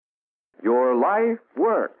Your life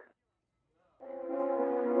work.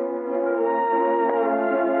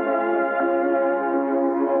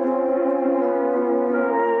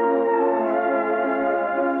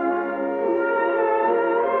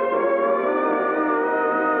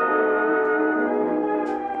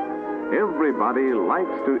 Everybody likes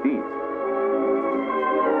to eat.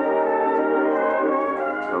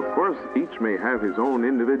 Of course, each may have his own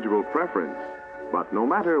individual preference, but no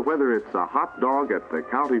matter whether it's a hot dog at the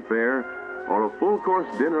county fair or a full-course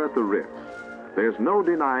dinner at the Ritz, there's no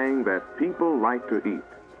denying that people like to eat.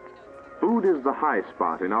 Food is the high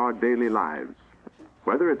spot in our daily lives,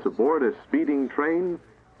 whether it's aboard a speeding train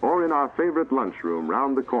or in our favorite lunchroom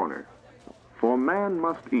round the corner. For man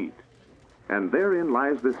must eat, and therein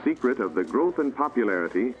lies the secret of the growth and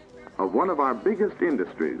popularity of one of our biggest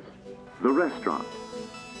industries, the restaurant.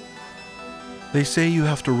 They say you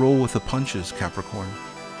have to roll with the punches, Capricorn.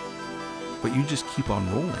 But you just keep on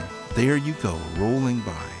rolling. There you go, rolling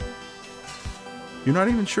by. You're not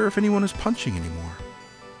even sure if anyone is punching anymore.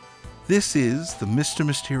 This is the Mr.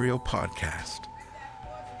 Mysterio Podcast.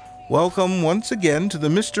 Welcome once again to the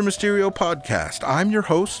Mr. Mysterio Podcast. I'm your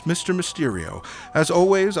host, Mr. Mysterio. As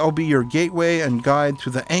always, I'll be your gateway and guide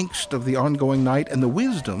through the angst of the ongoing night and the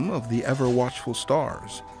wisdom of the ever-watchful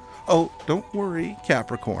stars. Oh, don't worry,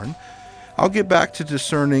 Capricorn. I'll get back to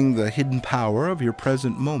discerning the hidden power of your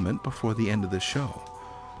present moment before the end of the show.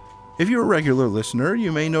 If you're a regular listener,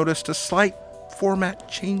 you may notice a slight format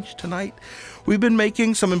change tonight. We've been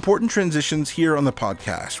making some important transitions here on the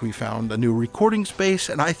podcast. We found a new recording space,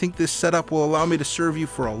 and I think this setup will allow me to serve you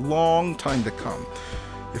for a long time to come.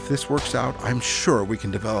 If this works out, I'm sure we can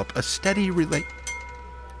develop a steady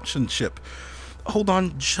relationship. Hold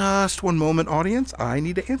on just one moment, audience. I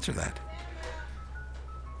need to answer that.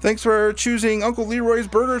 Thanks for choosing Uncle Leroy's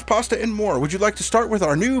Burgers, Pasta, and More. Would you like to start with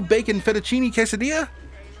our new bacon fettuccine quesadilla?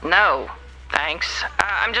 No, thanks.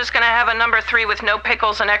 I'm just going to have a number 3 with no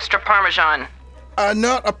pickles and extra Parmesan.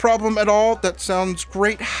 Not a problem at all. That sounds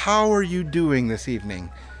great. How are you doing this evening?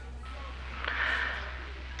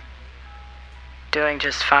 Doing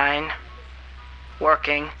just fine.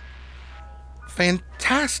 Working.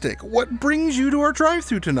 Fantastic. What brings you to our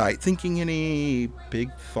drive-thru tonight? Thinking any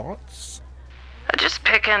big thoughts? Just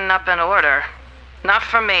picking up an order. Not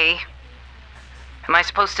for me. Am I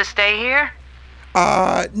supposed to stay here?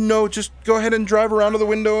 No, just go ahead and drive around to the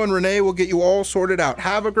window and Renee will get you all sorted out.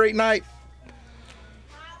 Have a great night.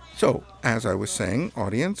 So, as I was saying,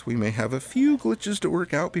 audience, we may have a few glitches to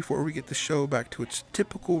work out before we get the show back to its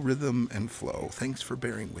typical rhythm and flow. Thanks for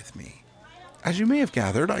bearing with me. As you may have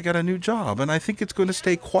gathered, I got a new job, and I think it's going to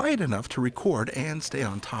stay quiet enough to record and stay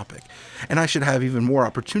on topic. And I should have even more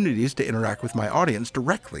opportunities to interact with my audience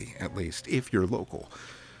directly, at least, if you're local.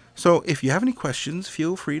 So if you have any questions,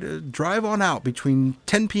 feel free to drive on out between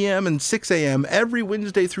 10 p.m. and 6 a.m. every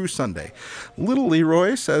Wednesday through Sunday. Little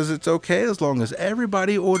Leroy says it's okay as long as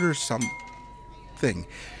everybody orders something.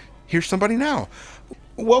 Here's somebody now.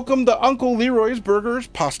 Welcome to Uncle Leroy's Burgers,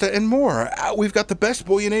 Pasta, and More. We've got the best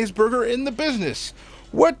bolognese burger in the business.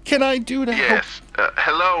 What can I do to help? Yes,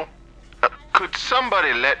 hello? Could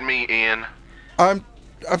somebody let me in? I'm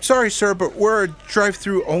sorry, sir, but we're a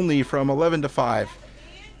drive-thru only from 11 to 5.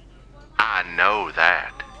 I know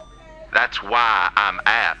that. That's why I'm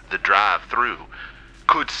at the drive-thru.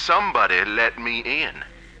 Could somebody let me in?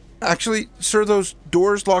 Actually, sir, those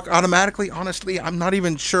doors lock automatically. Honestly, I'm not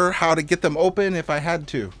even sure how to get them open if I had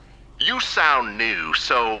to. You sound new,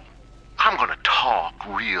 so I'm gonna talk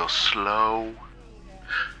real slow.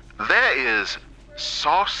 There is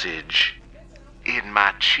sausage in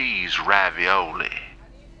my cheese ravioli.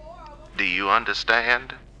 Do you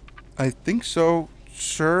understand? I think so,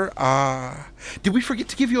 sir. Did we forget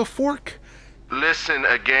to give you a fork? Listen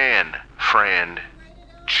again, friend.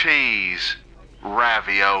 Cheese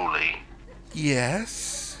ravioli.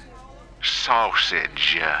 Yes?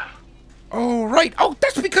 Sausage. Oh, right. Oh,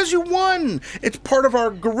 that's because you won. It's part of our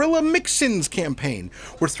Gorilla Mix-Ins campaign.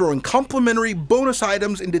 We're throwing complimentary bonus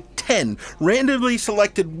items into 10 randomly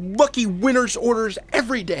selected lucky winners' orders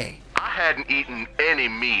every day. I hadn't eaten any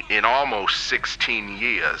meat in almost 16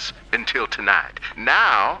 years until tonight.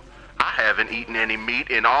 Now, I haven't eaten any meat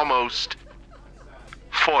in almost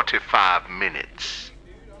 45 minutes.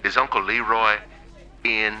 Is Uncle Leroy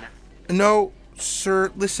in? No,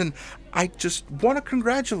 sir. Listen, I just want to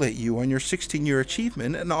congratulate you on your 16-year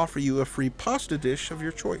achievement and offer you a free pasta dish of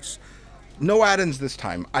your choice. No add-ins this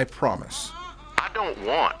time, I promise. I don't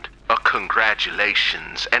want a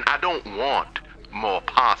congratulations, and I don't want more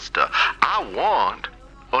pasta. I want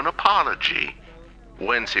an apology.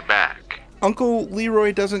 When's he back? Uncle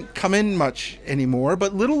Leroy doesn't come in much anymore,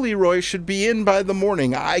 but little Leroy should be in by the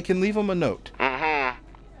morning. I can leave him a note.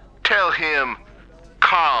 Tell him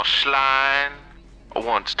Carl Schlein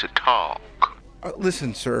wants to talk.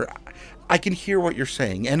 Listen, sir, I can hear what you're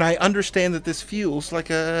saying, and I understand that this feels like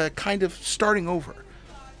a kind of starting over.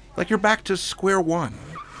 Like you're back to square one.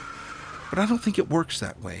 But I don't think it works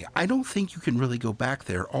that way. I don't think you can really go back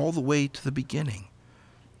there all the way to the beginning.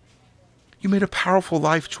 You made a powerful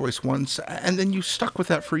life choice once, and then you stuck with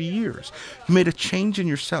that for years. You made a change in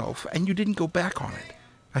yourself, and you didn't go back on it.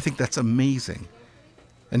 I think that's amazing.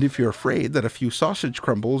 And if you're afraid that a few sausage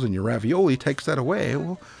crumbles in your ravioli takes that away,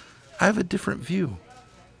 well, I have a different view.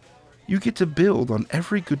 You get to build on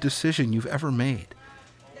every good decision you've ever made.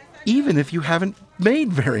 Even if you haven't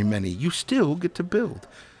made very many, you still get to build.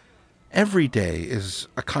 Every day is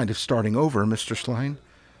a kind of starting over, Mr. Schlein.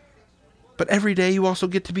 But every day you also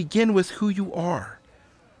get to begin with who you are.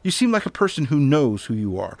 You seem like a person who knows who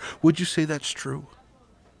you are. Would you say that's true?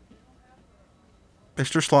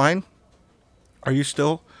 Mr. Schlein? Are you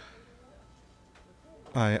still?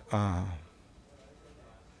 I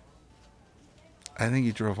think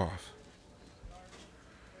he drove off.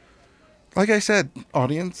 Like I said,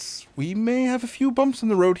 audience, we may have a few bumps in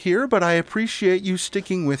the road here, but I appreciate you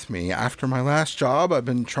sticking with me. After my last job, I've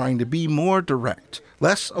been trying to be more direct,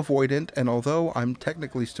 less avoidant, and although I'm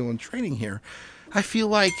technically still in training here, I feel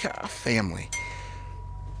like a family.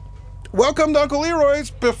 Welcome to Uncle Leroy's.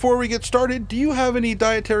 Before we get started, do you have any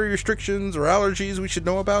dietary restrictions or allergies we should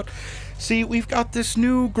know about? See, we've got this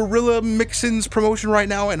new Gorilla Mix-Ins promotion right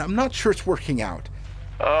now, and I'm not sure it's working out.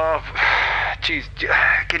 Geez,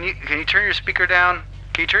 can you turn your speaker down?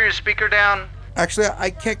 Can you turn your speaker down? Actually,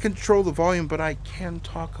 I can't control the volume, but I can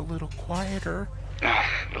talk a little quieter.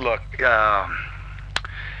 Look, I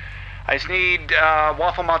just need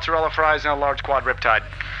waffle mozzarella fries and a large quad riptide.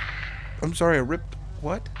 I'm sorry, a rip...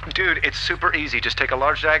 what? Dude, it's super easy. Just take a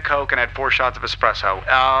large Diet Coke and add 4 shots of espresso.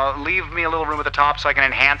 Leave me a little room at the top so I can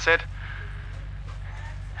enhance it.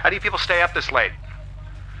 How do you people stay up this late?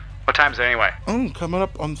 What time is it anyway? Coming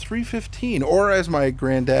up on 3:15, or as my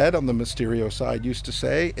granddad on the Mysterio side used to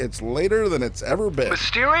say, it's later than it's ever been.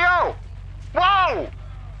 Mysterio? Whoa!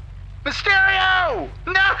 Mysterio!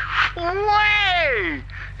 No way!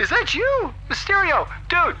 Is that you? Mysterio?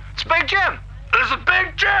 Dude, it's Big Jim! It's a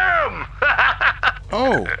Big Jim!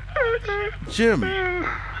 Oh, Jim.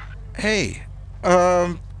 Hey,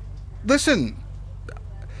 listen.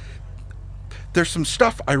 There's some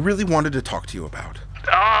stuff I really wanted to talk to you about.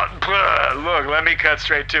 Look, let me cut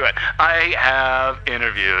straight to it. I have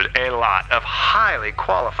interviewed a lot of highly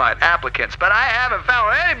qualified applicants, but I haven't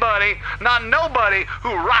found anybody, not nobody,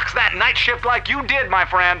 who rocks that night shift like you did, my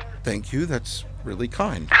friend. Thank you, that's really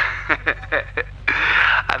kind. I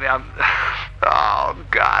mean,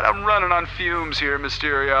 I'm running on fumes here,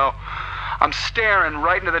 Mysterio. I'm staring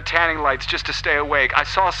right into the tanning lights just to stay awake. I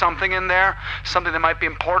saw something in there, something that might be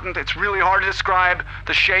important. It's really hard to describe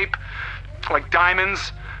the shape, like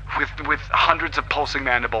diamonds with hundreds of pulsing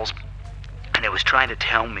mandibles. And it was trying to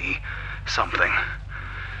tell me something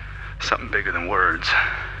bigger than words.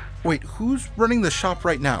 Wait, who's running the shop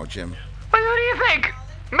right now, Jim? Well, who do you think?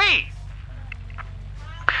 Me!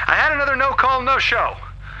 I had another no-call, no-show.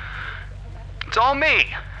 It's all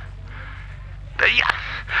me.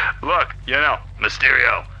 Look,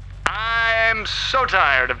 Mysterio, I'm so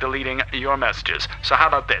tired of deleting your messages. So how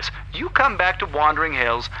about this? You come back to Wandering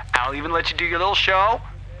Hills. I'll even let you do your little show.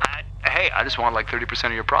 I just want like 30%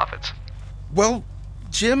 of your profits. Well,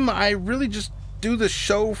 Jim, I really just do the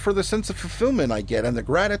show for the sense of fulfillment I get and the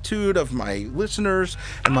gratitude of my listeners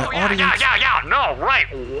and my audience. Yeah. No, right.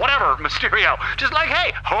 Whatever, Mysterio. Just like,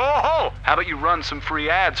 hey, ho. How about you run some free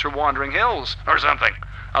ads for Wandering Hills or something?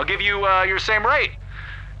 I'll give you your same rate.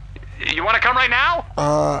 You want to come right now?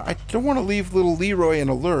 I don't want to leave little Leroy in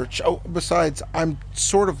a lurch. Oh, besides, I'm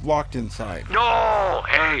sort of locked inside. No,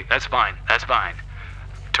 hey, that's fine.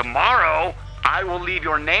 Tomorrow, I will leave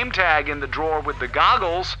your name tag in the drawer with the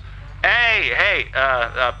goggles. Hey,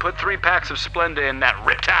 put 3 packs of Splenda in that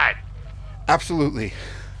riptide. Absolutely.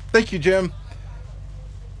 Thank you, Jim.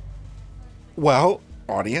 Well,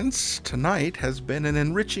 audience, tonight has been an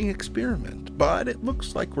enriching experiment, but it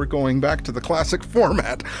looks like we're going back to the classic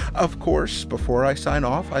format. Of course, before I sign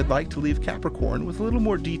off, I'd like to leave Capricorn with a little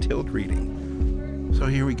more detailed reading. So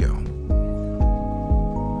here we go.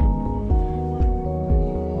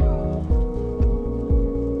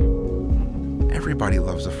 Everybody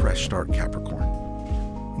loves a fresh start,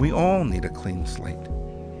 Capricorn. We all need a clean slate.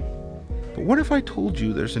 But what if I told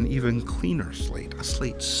you there's an even cleaner slate, a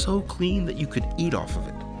slate so clean that you could eat off of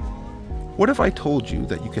it? What if I told you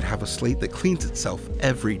that you could have a slate that cleans itself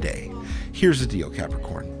every day? Here's the deal,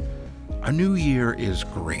 Capricorn. A new year is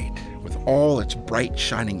great, with all its bright,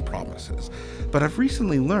 shining promises. But I've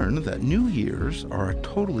recently learned that New Year's are a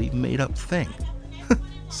totally made-up thing.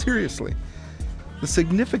 Seriously. The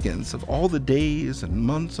significance of all the days and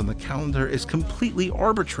months on the calendar is completely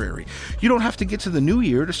arbitrary. You don't have to get to the new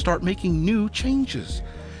year to start making new changes.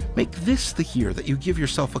 Make this the year that you give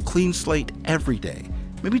yourself a clean slate every day.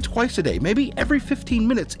 Maybe twice a day, maybe every 15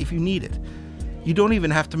 minutes if you need it. You don't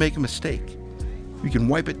even have to make a mistake. You can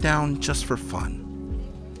wipe it down just for fun.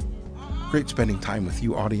 Great spending time with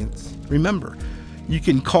you, audience. Remember, you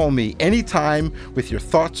can call me anytime with your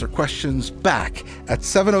thoughts or questions back at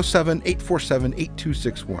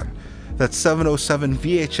 707-847-8261. That's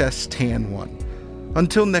 707-VHS-TAN1.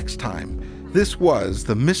 Until next time, this was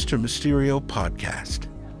the Mr. Mysterio Podcast.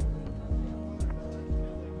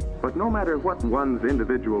 But no matter what one's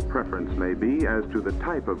individual preference may be as to the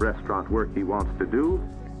type of restaurant work he wants to do,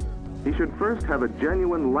 he should first have a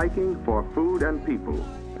genuine liking for food and people,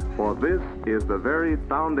 for this is the very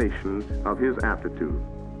foundation of his aptitude.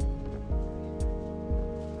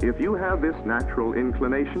 If you have this natural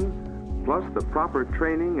inclination, plus the proper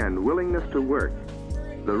training and willingness to work,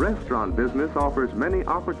 the restaurant business offers many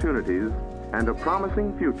opportunities and a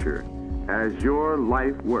promising future as your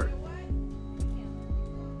life work.